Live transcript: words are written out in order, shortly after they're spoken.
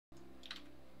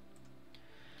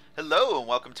Hello and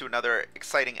welcome to another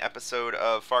exciting episode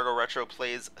of Fargo Retro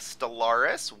Plays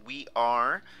Stellaris. We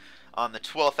are on the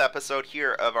 12th episode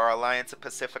here of our Alliance of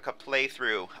Pacifica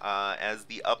playthrough as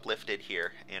the Uplifted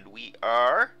here, and we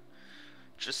are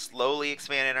just slowly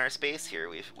expanding our space here.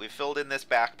 We've filled in this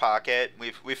back pocket.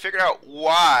 We've figured out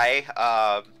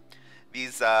why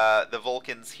these the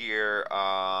Vulcans here.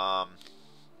 Let's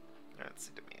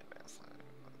see,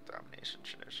 domination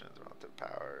traditions, relative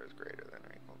power is greater than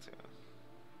or equal to.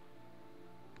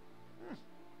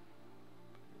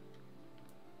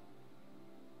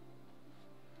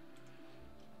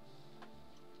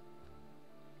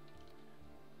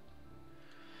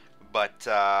 But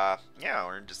yeah,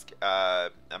 we're just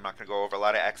I'm not going to go over a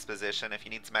lot of exposition. If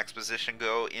you need some exposition,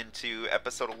 go into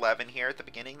episode 11 here at the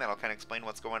beginning. That'll kind of explain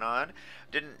what's going on.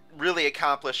 Didn't really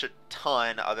accomplish a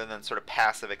ton other than sort of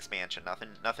passive expansion.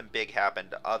 Nothing big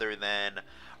happened other than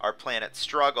our planet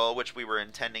Struggle, which we were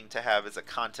intending to have as a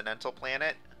continental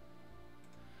planet.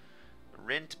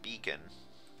 Rint Beacon.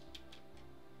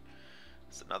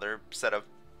 It's another set of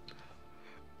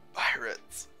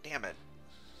pirates. Damn it.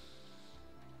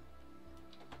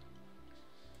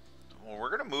 Well,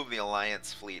 we're going to move the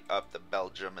Alliance fleet up to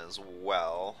Belgium as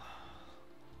well.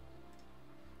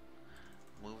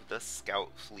 Move the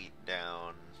scout fleet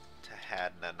down to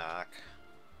Hadnanak.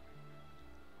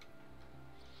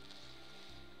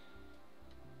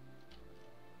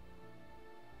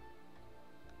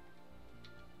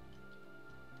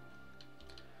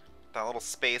 That little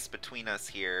space between us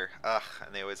here. Ugh,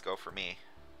 and they always go for me.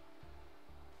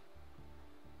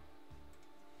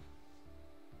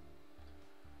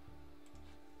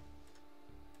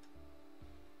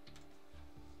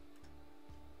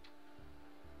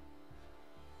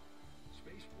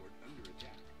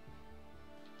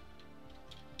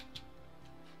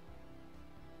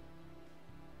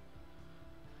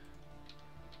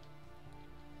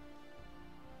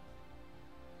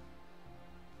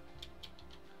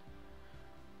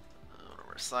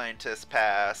 Scientist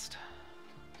passed.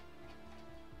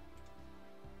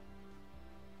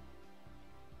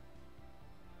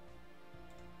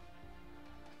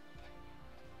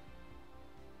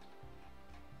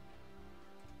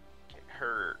 Get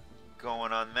her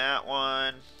going on that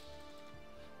one.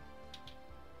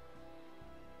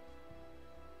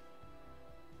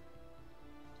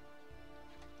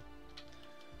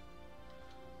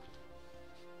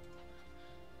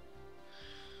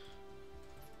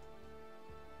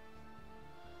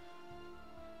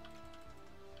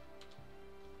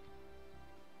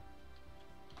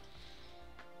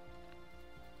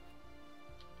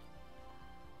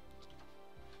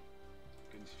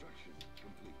 Construction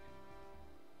complete.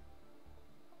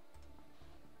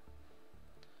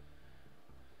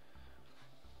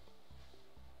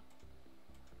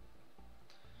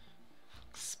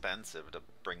 Expensive to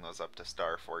bring those up to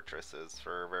Star Fortresses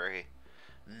for a very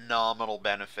nominal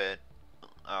benefit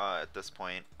at this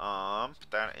point.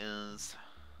 That is.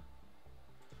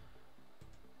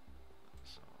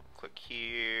 So click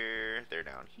here. They're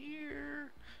down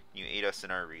here. You aid us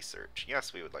in our research.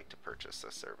 Yes, we would like to purchase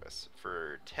this service.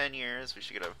 For 10 years, we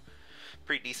should get a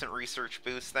pretty decent research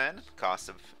boost then. Cost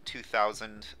of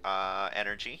 2,000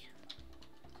 energy.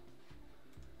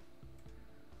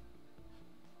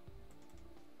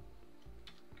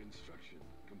 Construction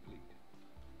complete.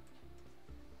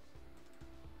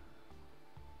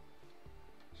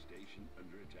 Station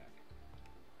under attack.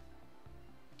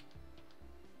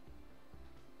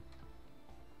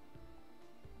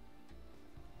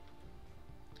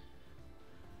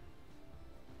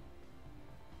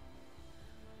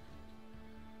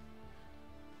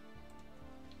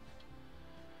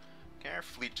 Okay, our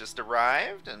fleet just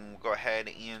arrived, and we'll go ahead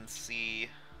and see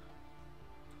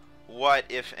what,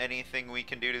 if anything, we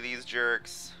can do to these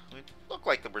jerks. We look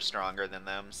like that we're stronger than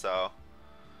them, so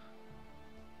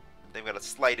they've got a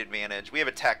slight advantage. We have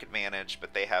a tech advantage,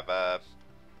 but they have a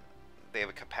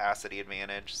capacity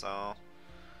advantage, so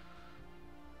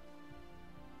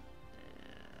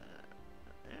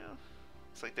yeah.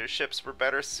 Looks like their ships were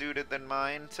better suited than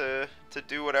mine to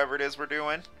do whatever it is we're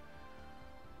doing.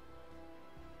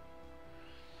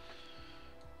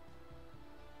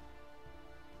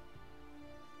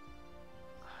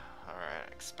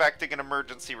 Expecting an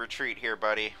emergency retreat here,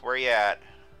 buddy. Where you at?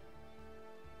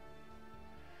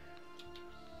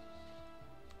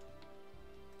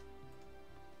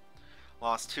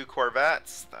 Lost 2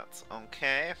 corvettes. That's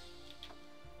okay.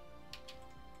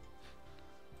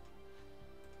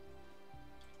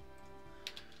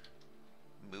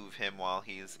 Move him while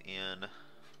he's in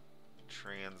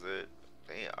transit.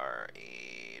 They are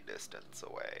a distance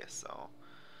away, so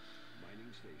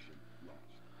Mining station lost.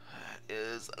 that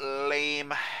is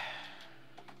lame.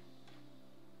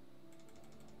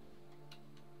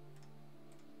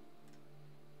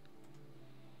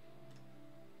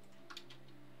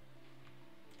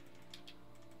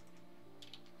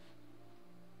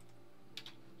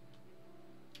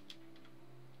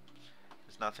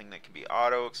 nothing that can be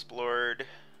auto-explored.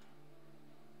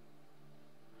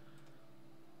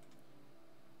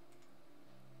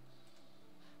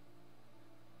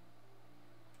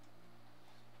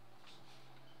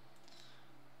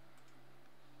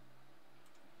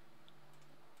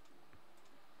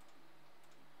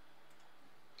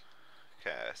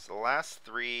 Okay, so the last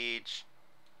three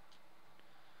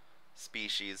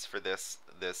species for this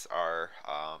are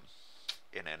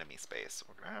in enemy space.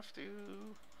 We're gonna have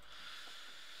to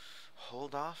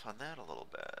hold off on that a little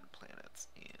bit. Planets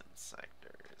and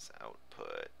sectors.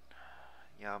 Output.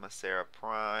 Yamasera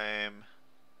Prime.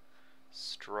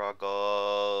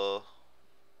 Struggle.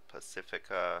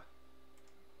 Pacifica.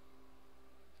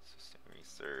 System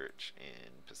research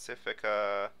in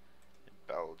Pacifica. In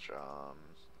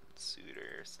Belgium.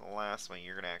 Suitor. So the last one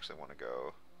you're gonna actually want to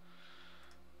go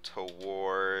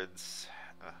towards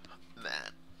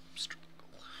that struggle.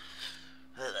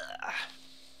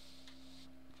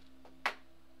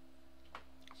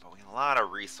 But we got a lot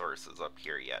of resources up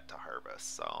here yet to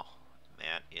harvest, so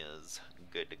that is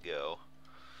good to go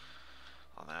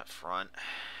on that front.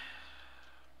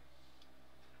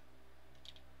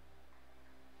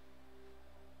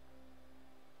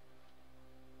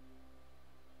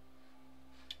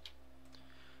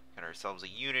 Got ourselves a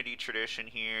unity tradition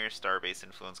here. Starbase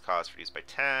influence cost reduced by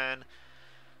 10.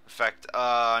 Effect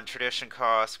on tradition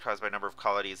cost caused by number of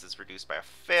colonies is reduced by a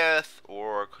fifth,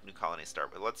 or new colonies start.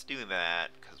 But let's do that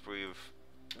because we've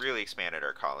really expanded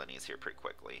our colonies here pretty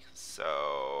quickly.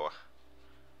 So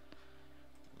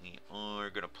we are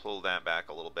gonna pull that back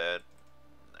a little bit.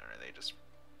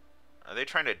 Are they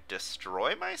trying to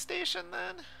destroy my station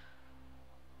then?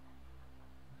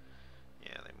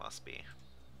 Yeah, they must be.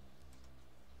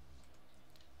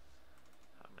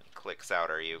 How many clicks out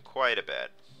are you? Quite a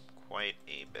bit. Quite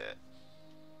a bit.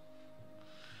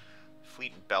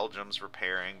 Fleet in Belgium's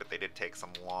repairing, but they did take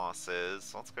some losses.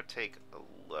 So let's go take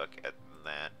a look at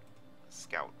that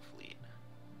scout fleet.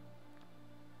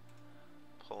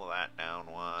 Pull that down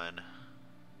one.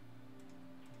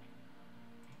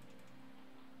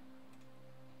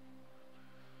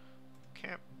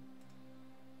 Okay.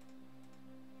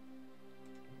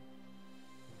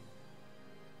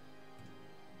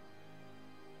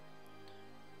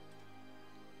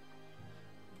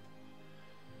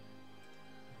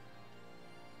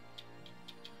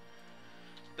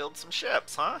 Build some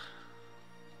ships, huh?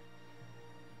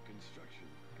 Construction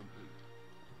complete.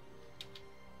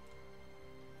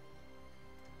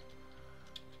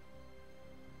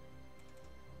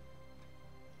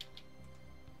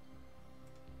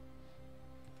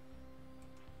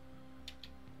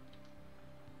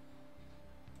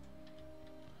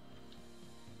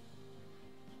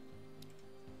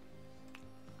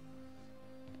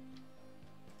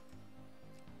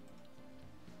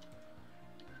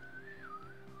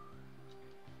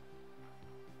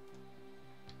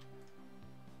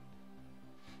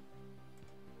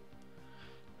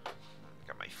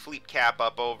 Got my fleet cap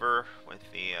up over with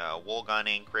the wool gun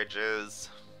anchorages.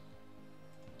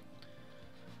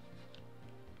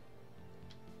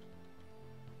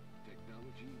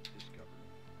 Technology discovered.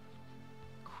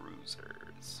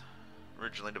 Cruisers.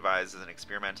 Originally devised as an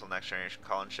experimental next generation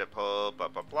colony ship hull, blah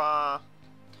blah blah.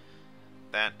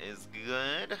 That is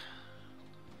good.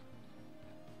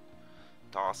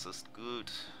 Das ist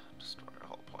gut. Destroy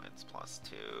hull points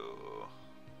 +2.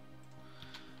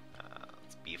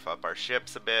 Let's beef up our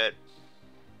ships a bit.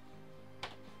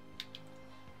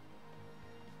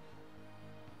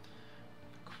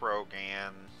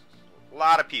 Krogan. A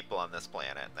lot of people on this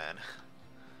planet then.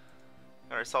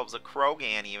 Got ourselves a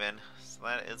Krogan even, so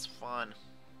that is fun.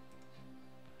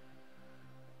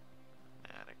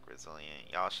 Manic, resilient.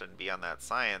 Y'all shouldn't be on that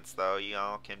science though.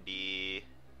 Y'all can be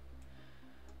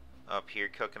up here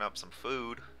cooking up some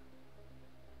food.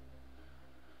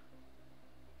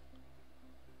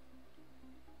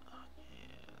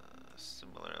 Yeah,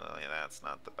 similarly, that's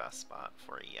not the best spot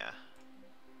for you.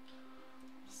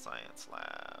 Science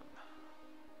lab.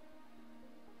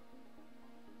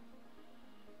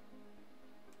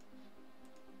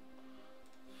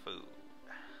 Food.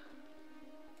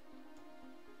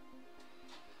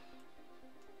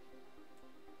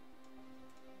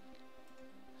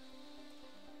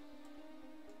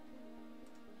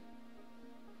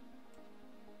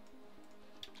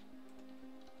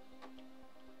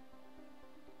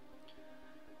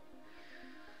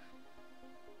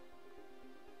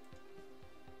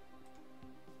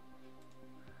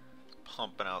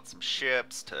 Pumping out some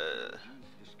ships to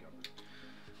Discovered.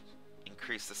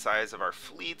 increase the size of our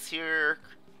fleets here.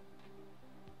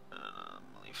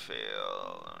 Really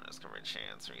fail. Discovery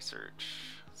chance, research,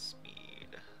 speed,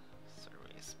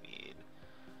 survey speed.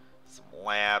 Some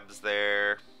labs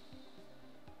there.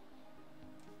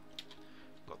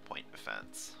 Go with point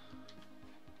defense.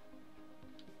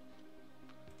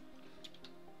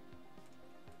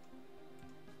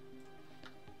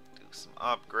 Do some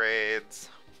upgrades.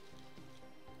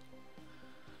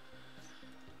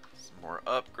 Some more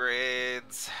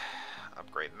upgrades.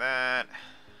 Upgrade that.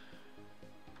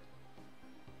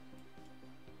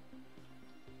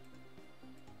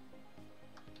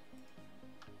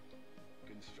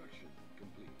 Construction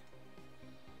complete.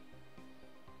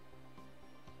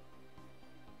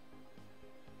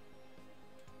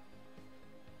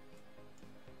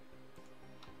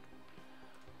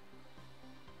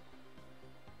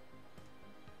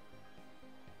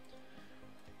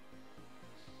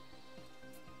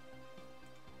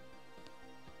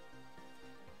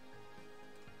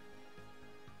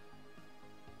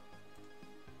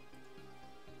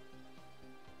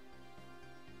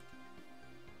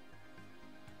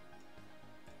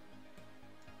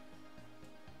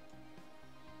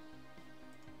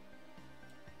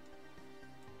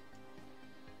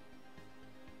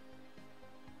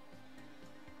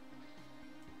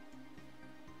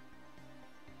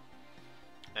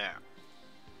 Yeah.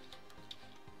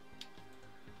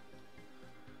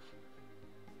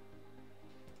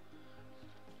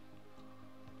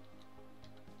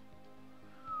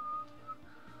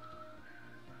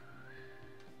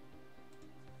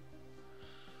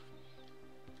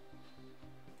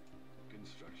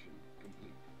 Construction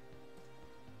complete.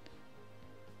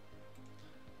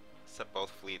 Set both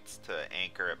fleets to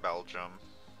anchor at Belgium.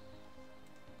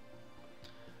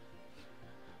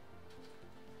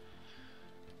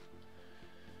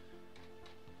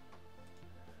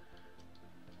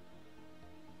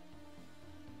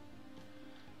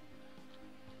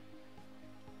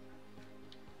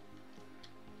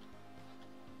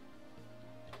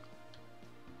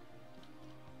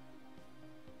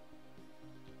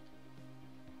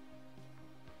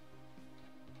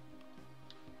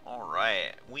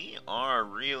 Alright, we are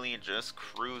really just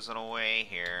cruising away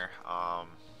here.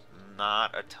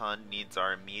 Not a ton needs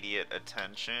our immediate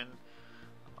attention.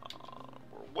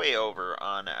 We're way over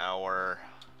on our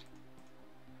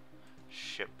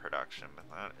ship production, but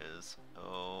that is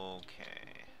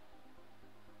okay.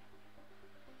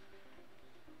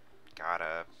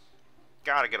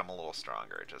 Gotta get them a little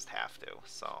stronger, just have to.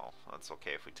 So that's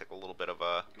okay if we take a little bit of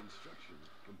a Construction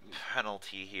complete.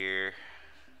 penalty here.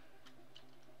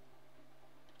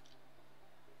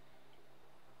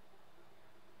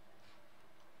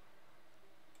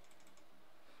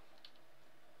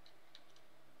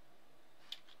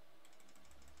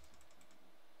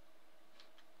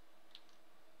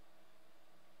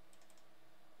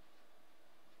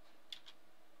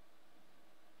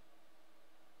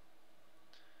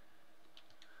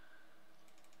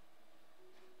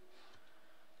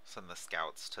 Send the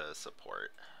scouts to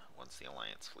support once the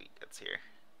Alliance fleet gets here.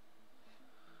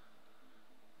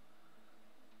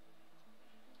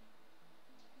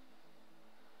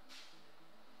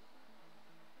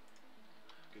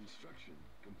 Construction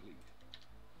complete.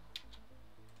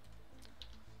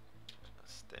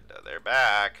 Stinda, they're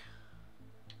back.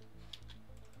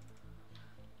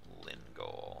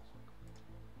 Lingol.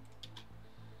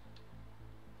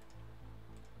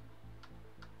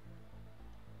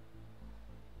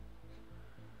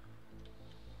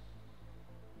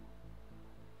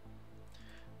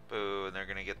 Boo, and they're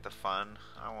gonna get the fun.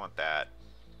 I want that.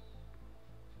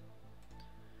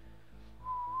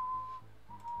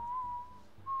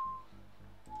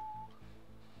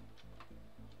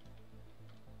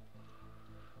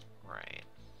 Right.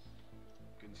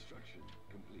 Construction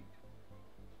complete.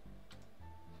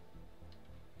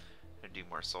 Gonna do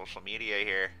more social media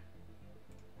here.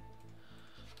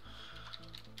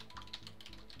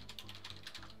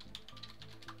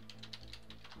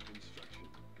 Construction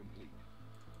complete.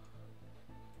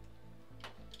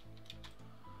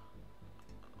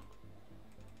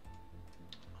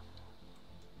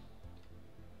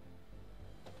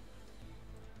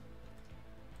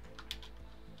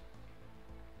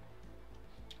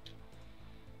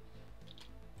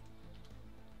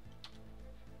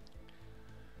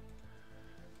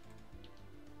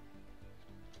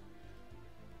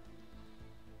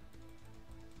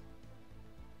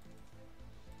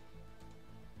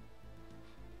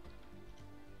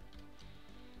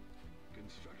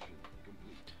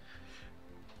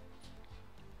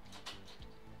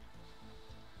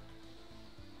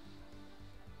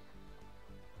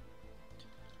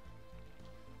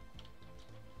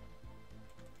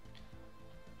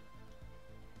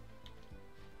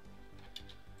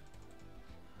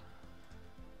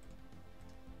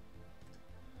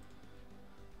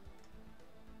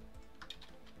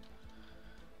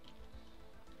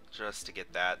 just to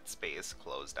get that space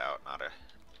closed out, not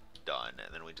done,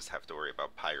 and then we just have to worry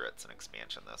about pirates and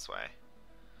expansion this way.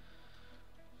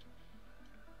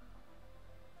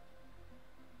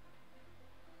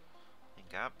 We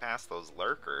got past those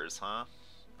lurkers, huh?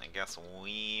 I guess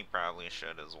we probably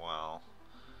should as well.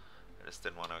 I just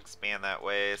didn't want to expand that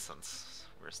way since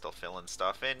we're still filling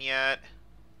stuff in yet.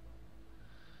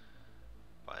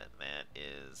 But that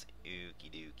is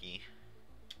ookie dookie.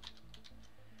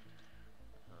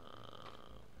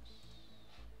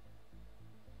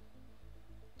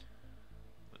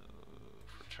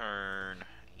 Move, return,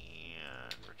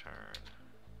 and return.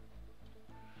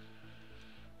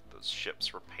 Those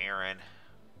ships repairing.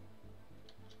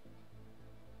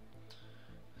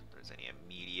 If there's any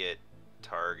immediate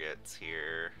targets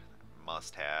here,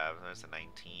 must have. There's a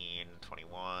 19,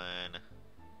 21,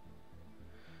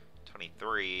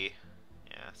 23.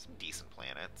 Yeah, some decent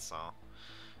planets. So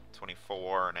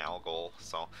 24 and Algol.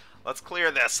 So let's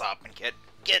clear this up and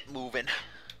get moving.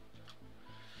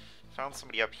 Found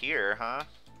somebody up here, huh?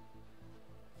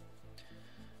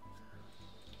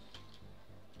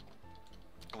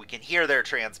 We can hear their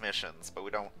transmissions, but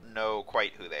we don't know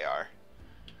quite who they are.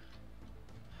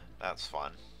 That's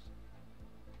fun.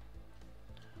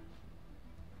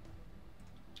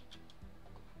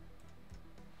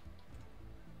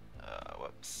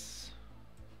 Whoops.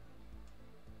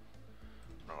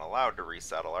 We're not allowed to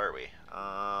resettle, are we?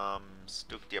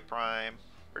 Stuktia Prime.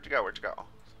 Where'd you go? Where'd you go?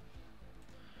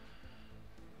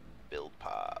 Build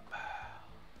pop.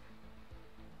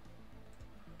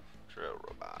 Drill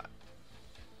robot.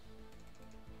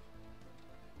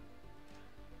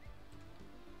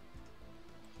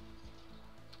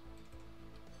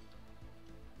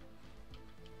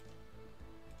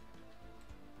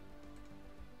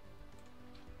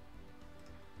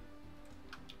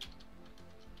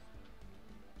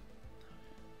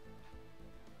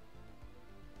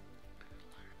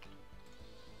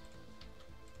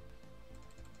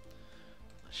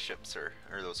 Ships or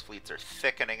those fleets are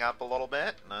thickening up a little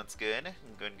bit. That's good.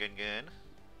 Good, good, good.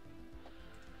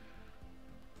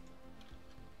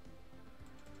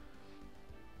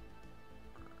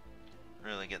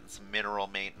 Really getting some mineral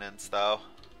maintenance though.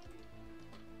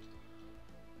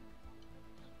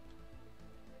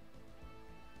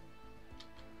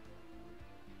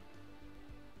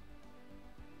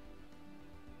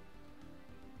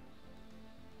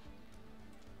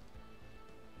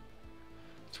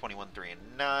 $21, $3,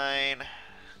 and $9.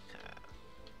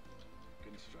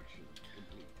 Construction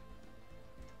complete.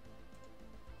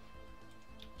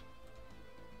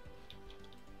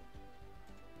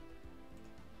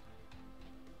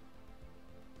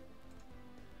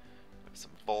 We have some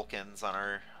Vulcans on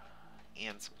our,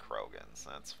 and some Krogans.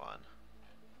 That's fun.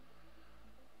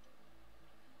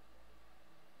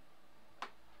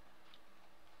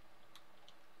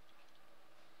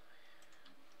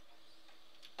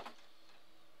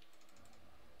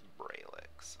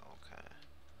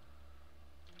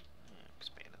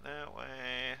 That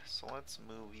way, so let's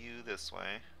move you this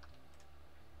way.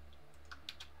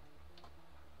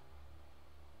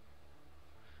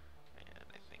 And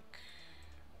I think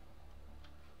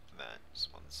that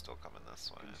one's still coming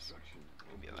this way, so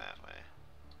move you that way.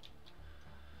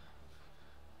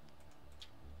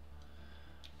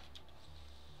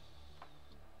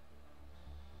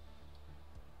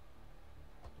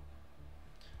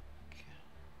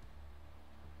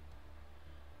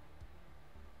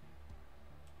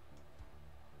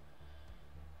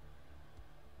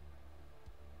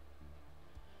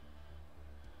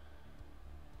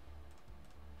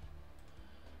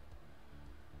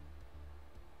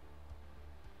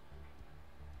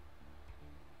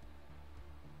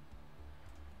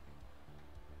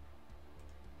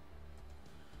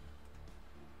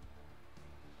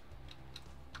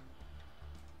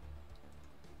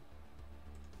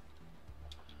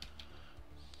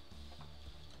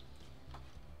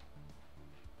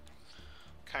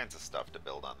 Kinds of stuff to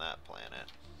build on that planet.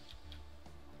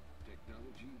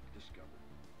 Technology discovered.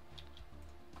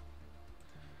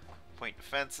 Point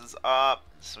defense is up,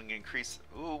 so we can increase.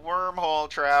 Ooh, wormhole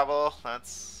travel.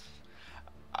 That's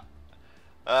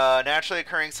naturally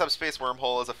occurring subspace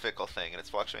wormhole is a fickle thing, and its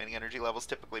fluctuating energy levels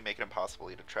typically make it impossible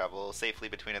to travel safely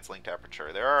between its linked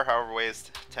aperture. There are, however, ways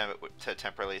to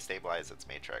temporarily stabilize its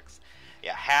matrix.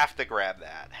 Yeah, have to grab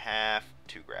that. Have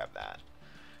to grab that.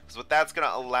 So what that's going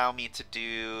to allow me to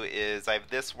do is I have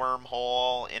this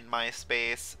wormhole in my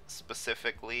space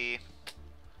specifically,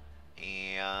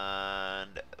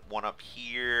 and one up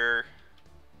here.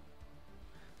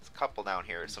 There's a couple down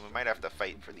here, so we might have to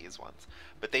fight for these ones.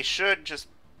 But they should just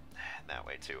that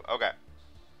way too. Okay.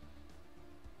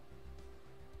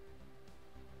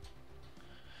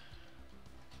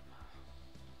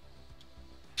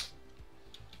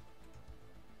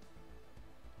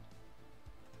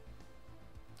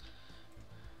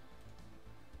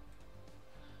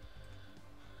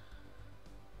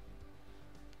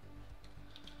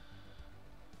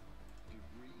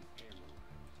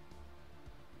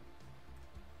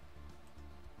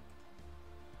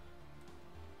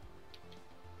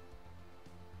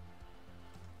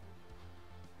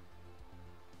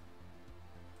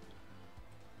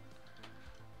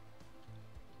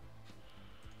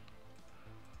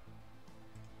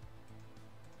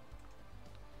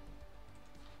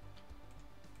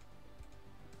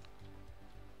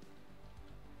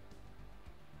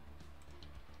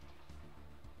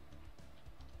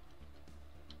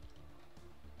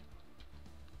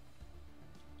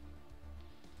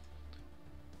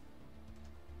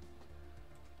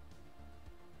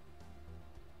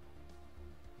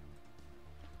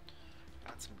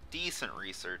 decent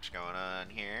research going on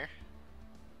here.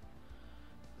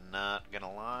 Not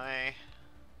gonna lie.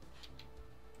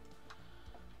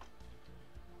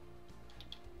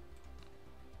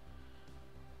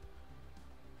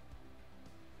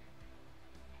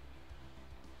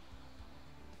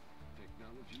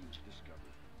 Technology discovered.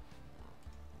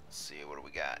 Let's see, what do we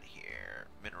got here?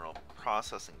 Mineral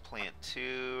processing plant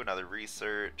 2, another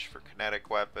research for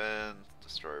kinetic weapons,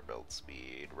 destroyer build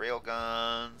speed,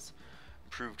 railguns,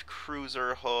 improved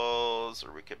cruiser hulls,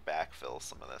 or we could backfill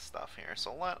some of this stuff here.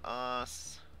 So let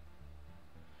us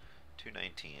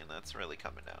 219, that's really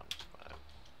coming down. But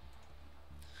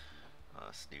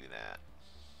let's do that.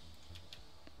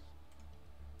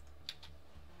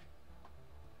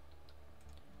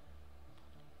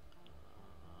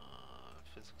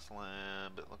 Physics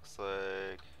lab, it looks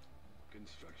like.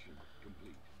 Construction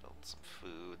complete. Build some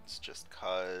foods just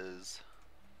cause.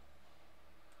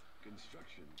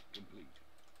 Construction complete.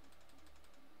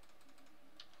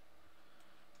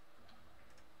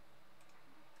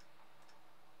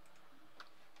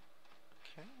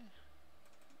 Okay.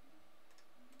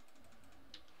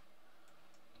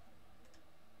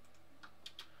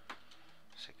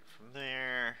 Take it from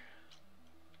there.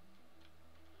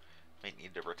 Might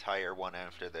need to retire one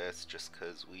after this just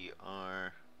because we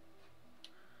are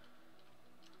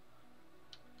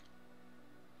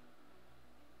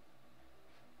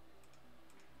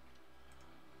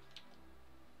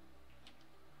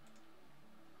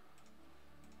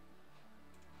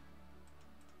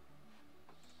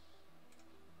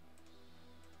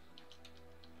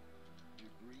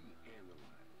Debris analyzed.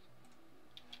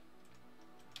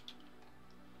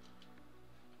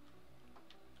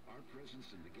 Our presence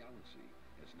in the galaxy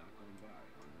has not gone by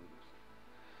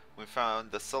unnoticed. we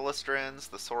found the Silistrans,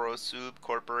 the Sorosub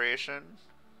Corporation.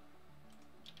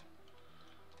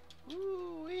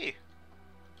 Ooh-wee.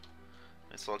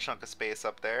 Nice little chunk of space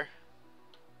up there.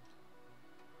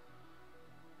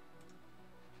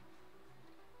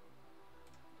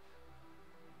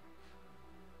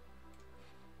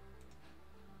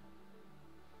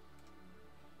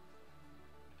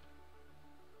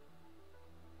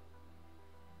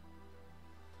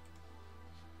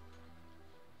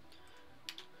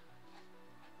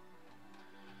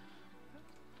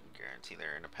 Guarantee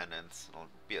their independence. It'll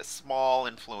be a small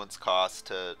influence cost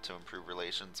to improve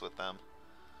relations with them.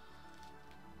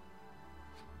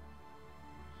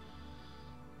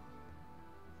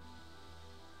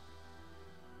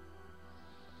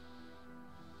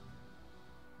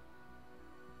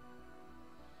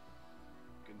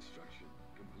 Construction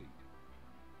complete.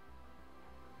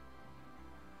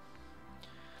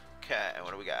 Okay,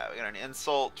 what do we got? We got an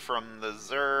insult from the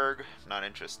Zerg. Not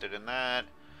interested in that.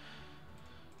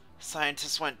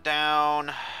 Scientists went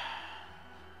down.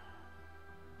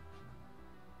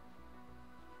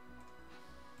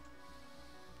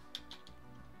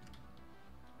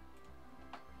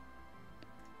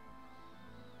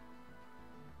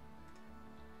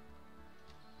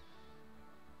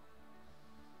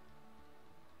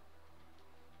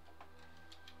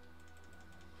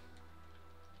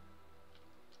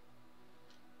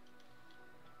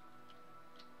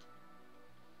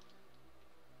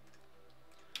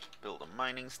 Build a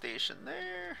mining station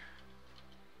there.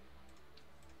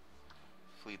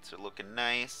 Fleets are looking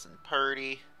nice and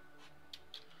purty.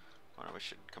 Wonder we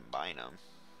should combine them.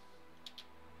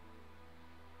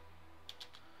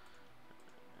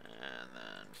 And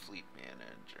then fleet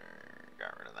manager.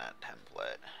 Got rid of that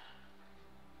template.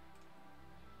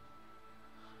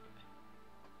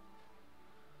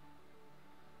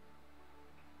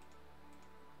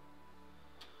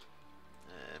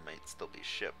 It might still be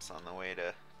ships on the way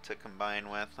to combine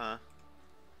with, huh?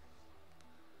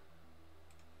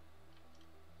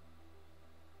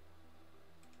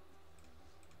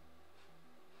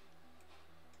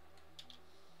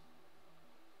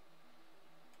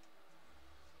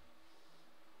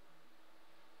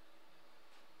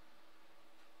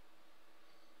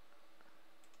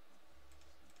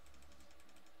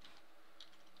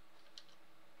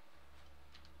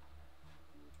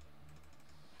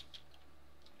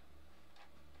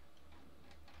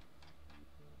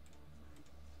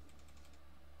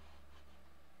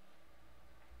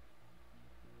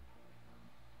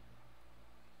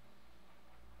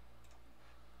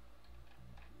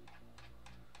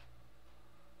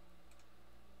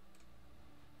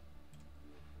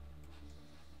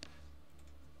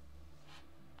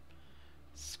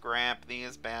 Scrap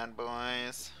these bad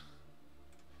boys.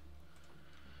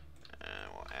 And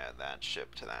we'll add that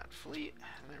ship to that fleet.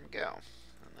 And there we go.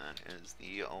 And that is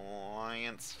the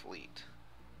Alliance fleet.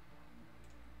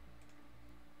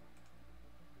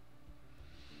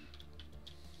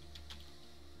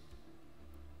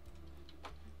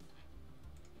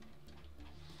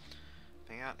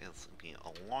 is the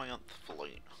Alliance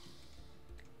fleet.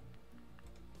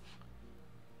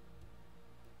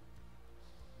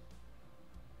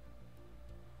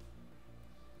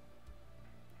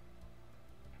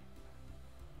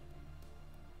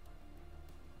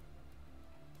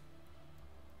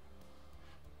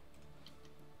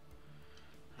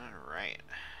 Alright.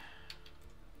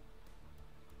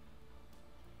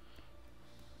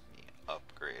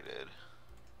 Upgraded.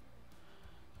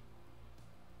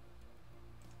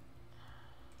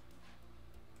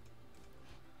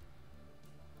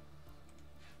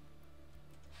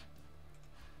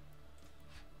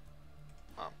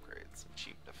 Upgrade some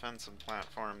cheap defensive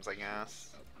platforms, I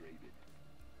guess. Upgraded.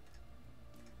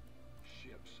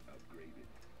 Ships upgraded.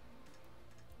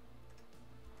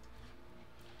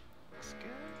 That's good.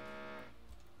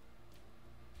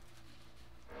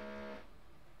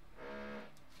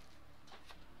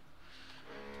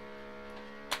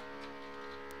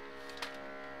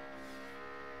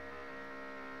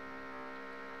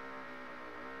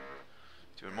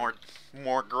 Doing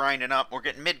more grinding up. We're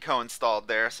getting Midco installed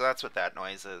there, so that's what that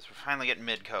noise is. We're finally getting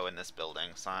Midco in this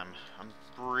building, so I'm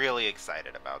really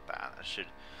excited about that. That should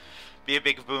be a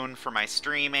big boon for my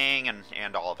streaming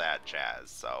and all that jazz.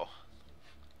 So.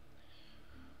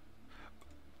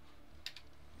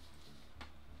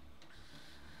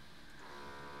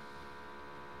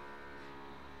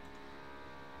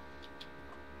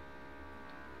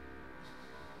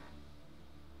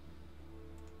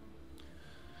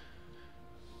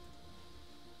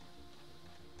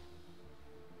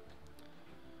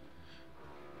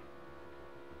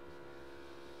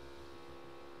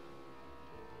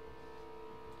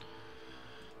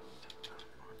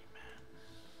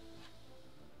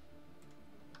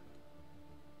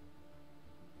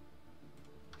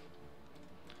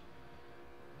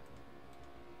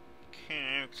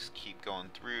 Just keep going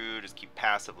through, just keep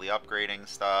passively upgrading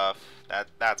stuff.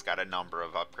 That's got a number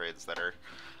of upgrades that are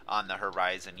on the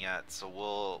horizon yet, so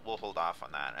we'll hold off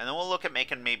on that. And then we'll look at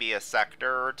making maybe a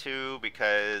sector or two,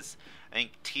 because I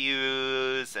think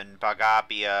Tius and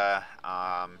Bagapia,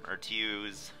 or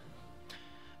Tius,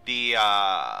 the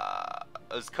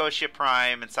Oscotia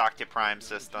Prime and Saktia Prime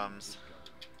systems,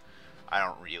 I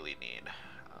don't really need.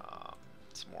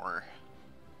 It's more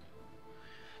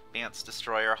advanced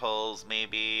destroyer hulls,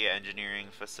 maybe. Engineering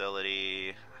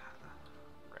facility.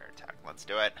 Rare tech. Let's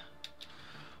do it.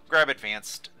 Grab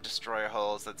advanced destroyer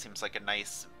hulls. That seems like a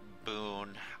nice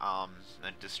boon.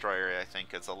 The destroyer, I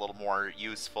think, is a little more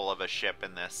useful of a ship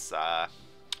in this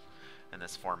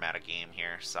format of game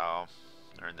here. So,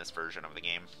 or in this version of the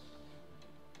game.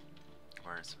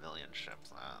 Where are civilian ships?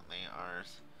 They are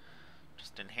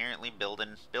just inherently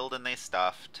building they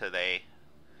stuff to they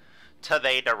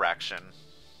direction.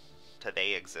 To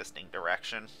the existing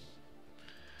direction.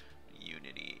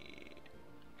 Unity.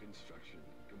 Construction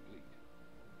complete.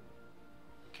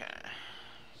 Okay.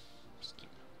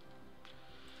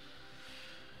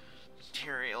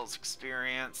 Materials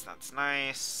experience, that's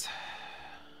nice.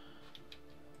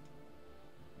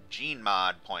 Gene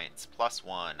mod points,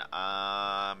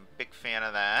 +1. Big fan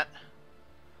of that.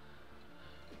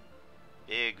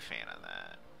 Big fan of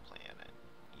that. Planet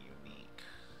unique.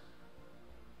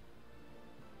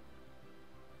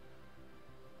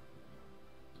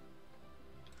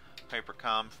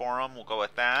 Hypercom forum, we'll go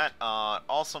with that. It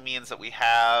also means that we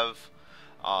have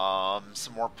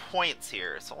some more points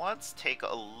here. So let's take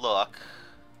a look.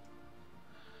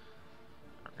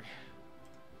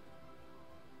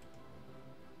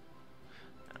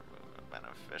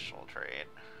 Beneficial trait.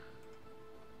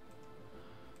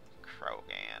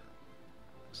 Krogan.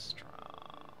 Strong.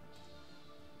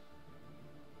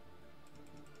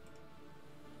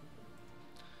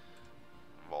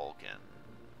 Vulcan.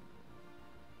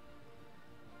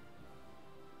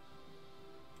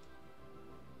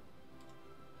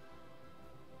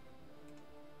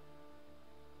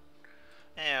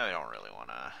 Yeah, we don't really want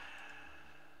to.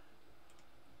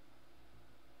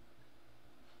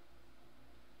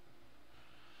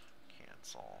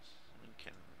 Cancel.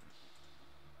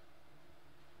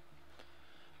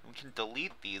 We can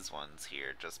delete these ones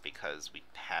here just because we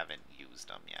haven't used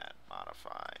them yet.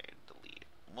 Modify, delete.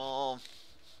 Well,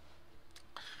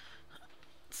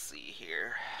 let's see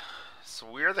here. So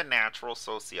we're the natural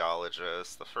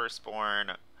sociologists. The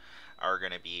firstborn are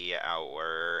going to be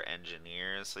our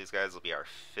engineers. So these guys will be our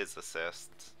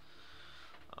physicists.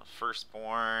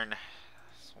 Firstborn.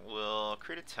 So we'll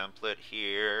create a template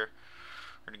here.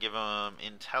 We're going to give them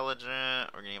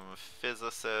intelligent. We're going to give them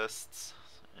physicists.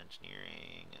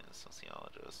 Engineering,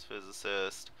 sociologist,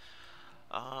 physicist.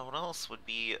 What else would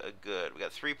be a good? We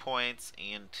got 3 points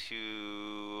and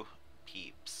 2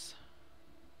 peeps.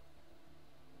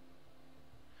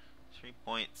 3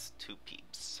 points, 2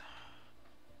 peeps.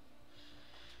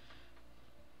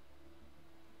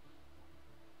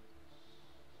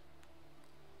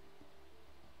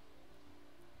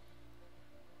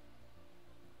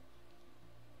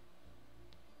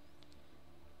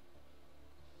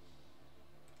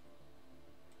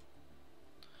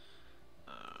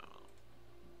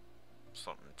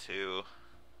 Something too.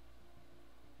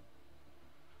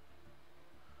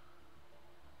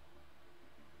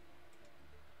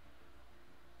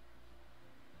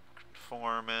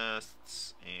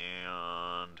 Conformists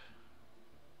and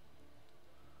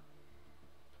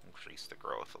increase the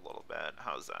growth a little bit.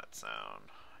 How's that sound?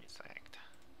 I think.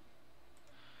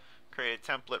 Create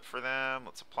a template for them.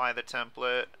 Let's apply the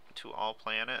template to all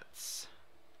planets.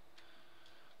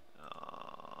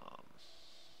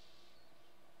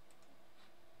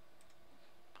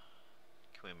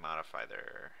 Can we modify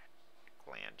their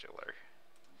glandular?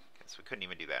 Okay, so we couldn't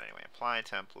even do that anyway. Apply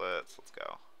templates. Let's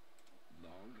go.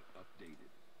 Log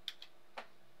updated.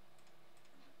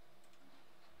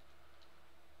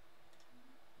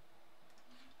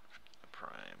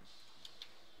 Prime.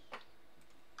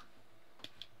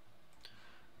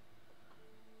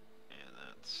 And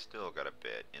that's still got a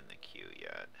bit in the queue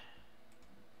yet.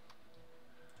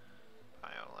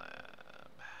 Biolab.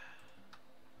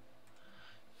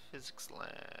 Physics lab.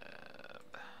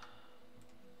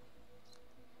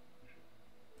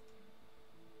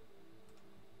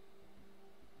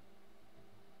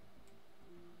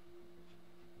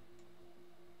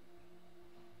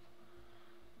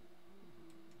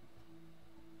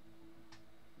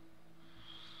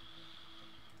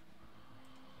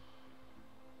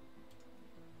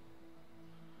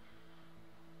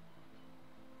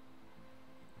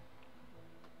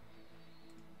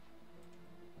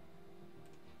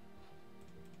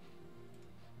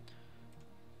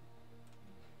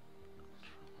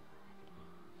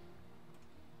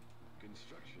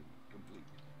 Construction complete.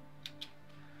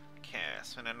 Okay,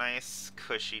 so in a nice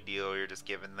cushy deal, you're just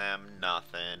giving them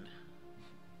nothing.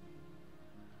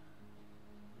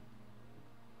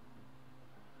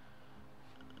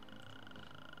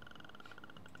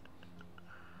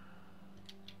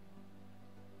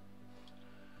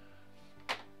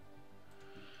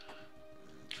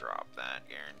 Drop that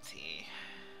guarantee.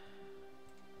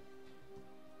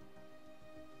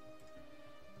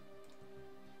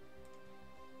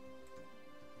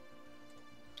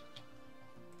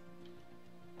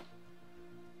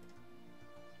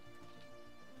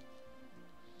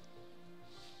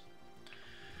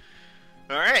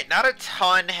 Alright, not a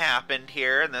ton happened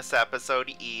here in this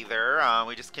episode either.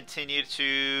 We just continued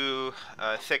to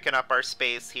thicken up our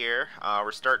space here.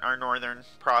 We're starting our northern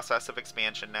process of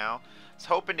expansion now. I was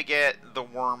hoping to get the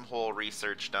wormhole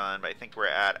research done, but I think we're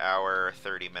at our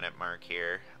 30-minute mark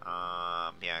here.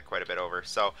 Yeah, quite a bit over.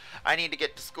 So I need to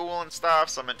get to school and stuff,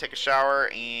 so I'm going to take a shower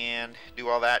and do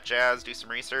all that jazz, do some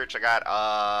research. I got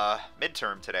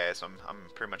midterm today, so I'm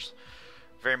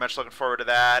very much looking forward to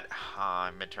that.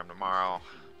 Midterm tomorrow.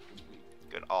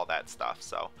 Good, all that stuff.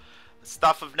 So,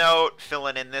 stuff of note,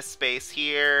 filling in this space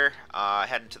here.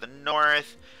 Heading to the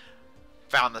north.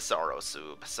 Found the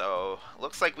Sorosub. So,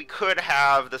 looks like we could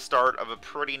have the start of a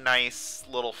pretty nice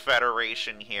little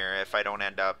federation here if I don't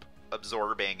end up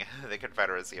absorbing the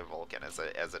Confederacy of Vulcan as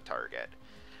a target.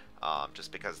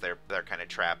 Just because they're kind of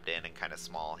trapped in and kind of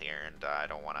small here, and I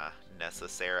don't want to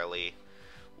necessarily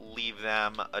leave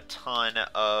them a ton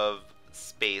of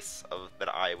space that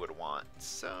I would want.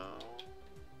 So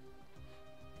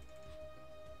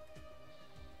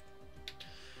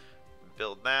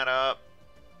build that up.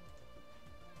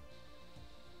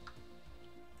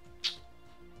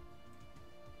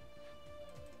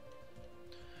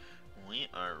 We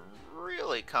are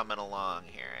really coming along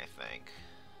here, I think.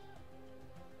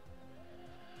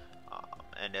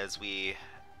 And as we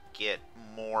get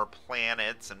more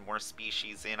planets and more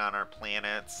species in on our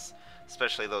planets,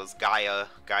 especially those Gaia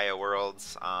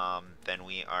worlds, then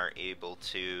we are able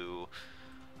to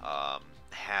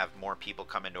have more people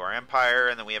come into our empire,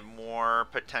 and then we have more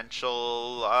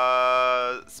potential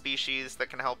species that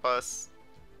can help us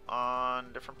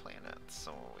on different planets.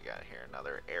 So what we got here?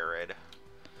 Another arid.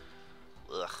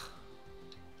 Ugh.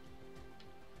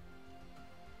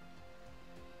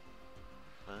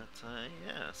 But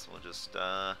yes, we'll just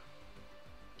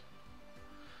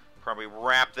probably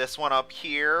wrap this one up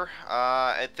here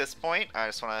at this point. I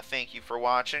just want to thank you for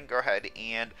watching. Go ahead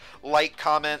and like,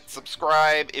 comment,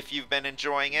 subscribe if you've been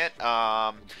enjoying it.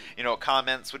 You know,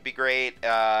 comments would be great.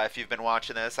 If you've been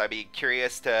watching this, I'd be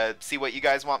curious to see what you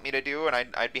guys want me to do, and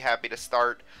I'd be happy to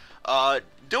start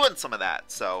doing some of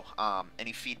that. So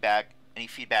any feedback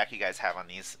you guys have on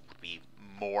these would be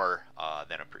more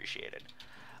than appreciated.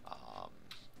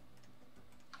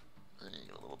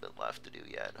 A little bit left to do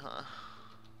yet, huh?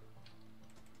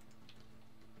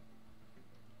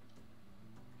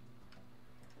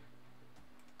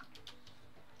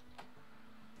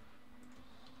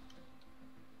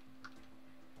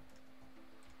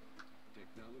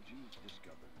 Technology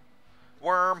discovered.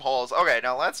 Wormholes. Okay,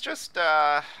 now let's just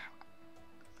gotta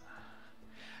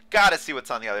see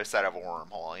what's on the other side of a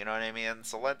wormhole. You know what I mean?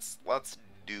 So let's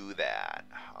do that.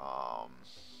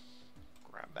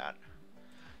 Grab that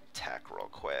tech real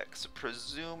quick. So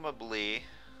presumably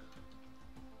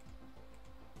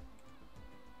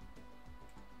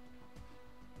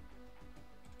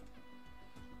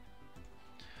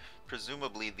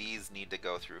these need to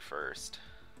go through first.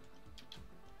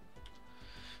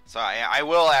 So I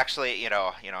will actually,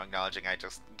 acknowledging I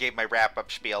just gave my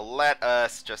wrap-up spiel, let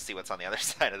us just see what's on the other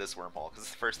side of this wormhole, because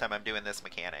it's the first time I'm doing this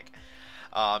mechanic.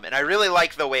 And I really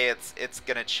like the way it's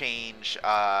going to change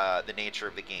the nature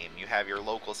of the game. You have your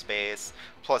local space,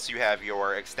 plus you have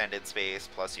your extended space,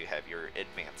 plus you have your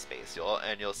advanced space.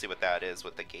 You'll see what that is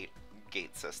with the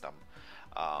gate system.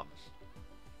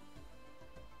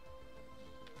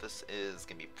 This is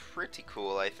going to be pretty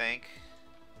cool, I think.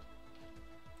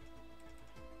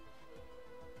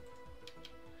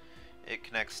 It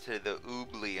connects to the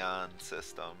Uplifted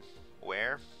system.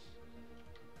 Where?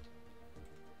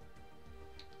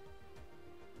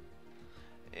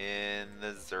 In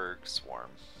the Zerg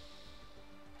Swarm.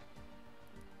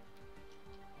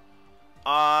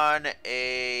 On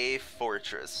a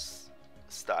fortress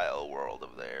style world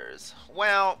of theirs.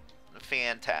 Well,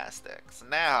 fantastic. So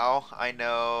now I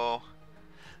know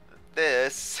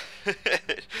this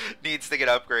needs to get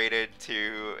upgraded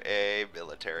to a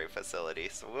military facility.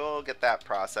 So we'll get that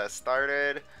process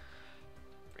started.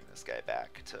 Bring this guy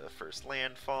back to first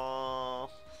landfall.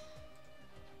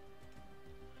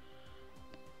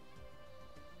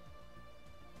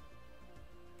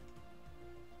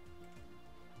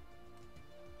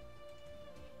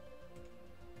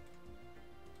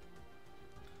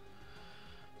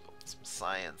 Put some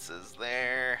sciences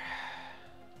there.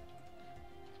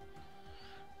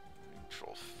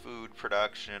 Control food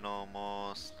production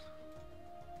almost.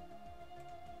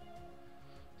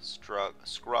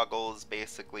 Scruggle is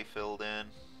basically filled in.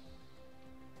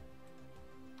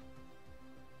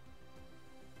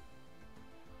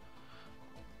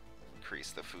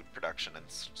 Increase the food production and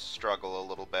struggle a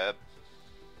little bit.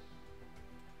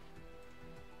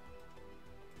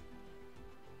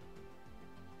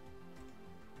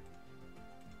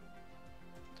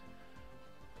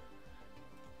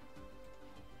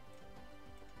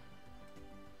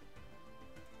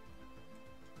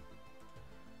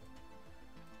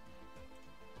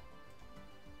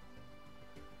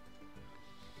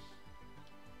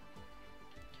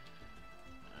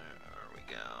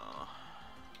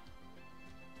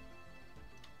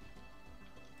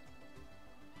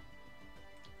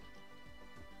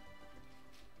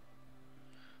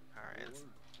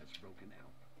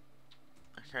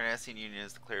 Cardassian Union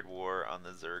has declared war on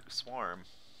the Zerg Swarm.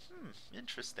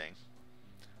 Interesting.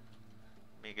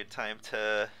 Be a good time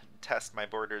to test my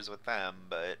borders with them,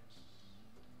 but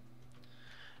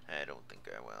I don't think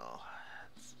I will.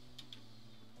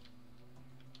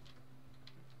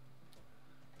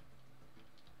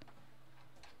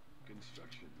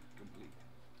 Construction complete.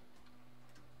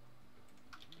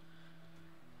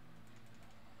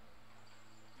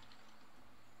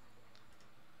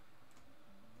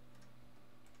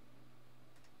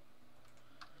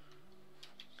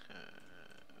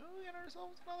 We got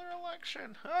ourselves another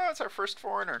election. Oh, it's our first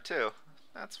foreigner too.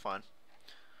 That's fun.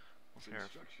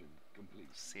 Construction complete.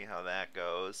 See how that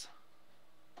goes.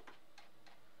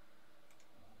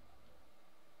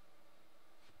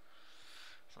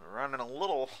 So we're running a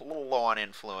little low on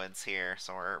influence here,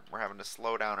 so we're having to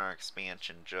slow down our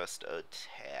expansion just a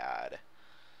tad.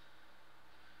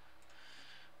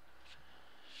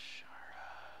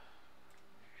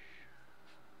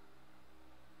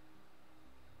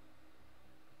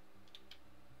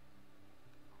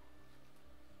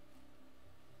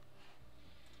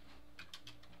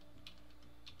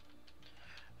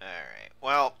 Alright,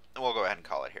 well, we'll go ahead and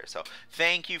call it here. So,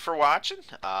 thank you for watching.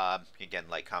 Again,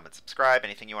 like, comment, subscribe.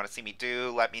 Anything you want to see me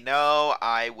do, let me know.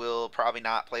 I will probably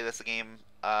not play this game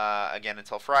again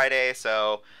until Friday,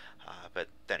 so, but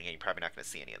then again, you're probably not going to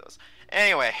see any of those.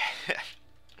 Anyway,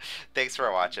 thanks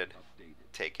for watching.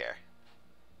 Take care.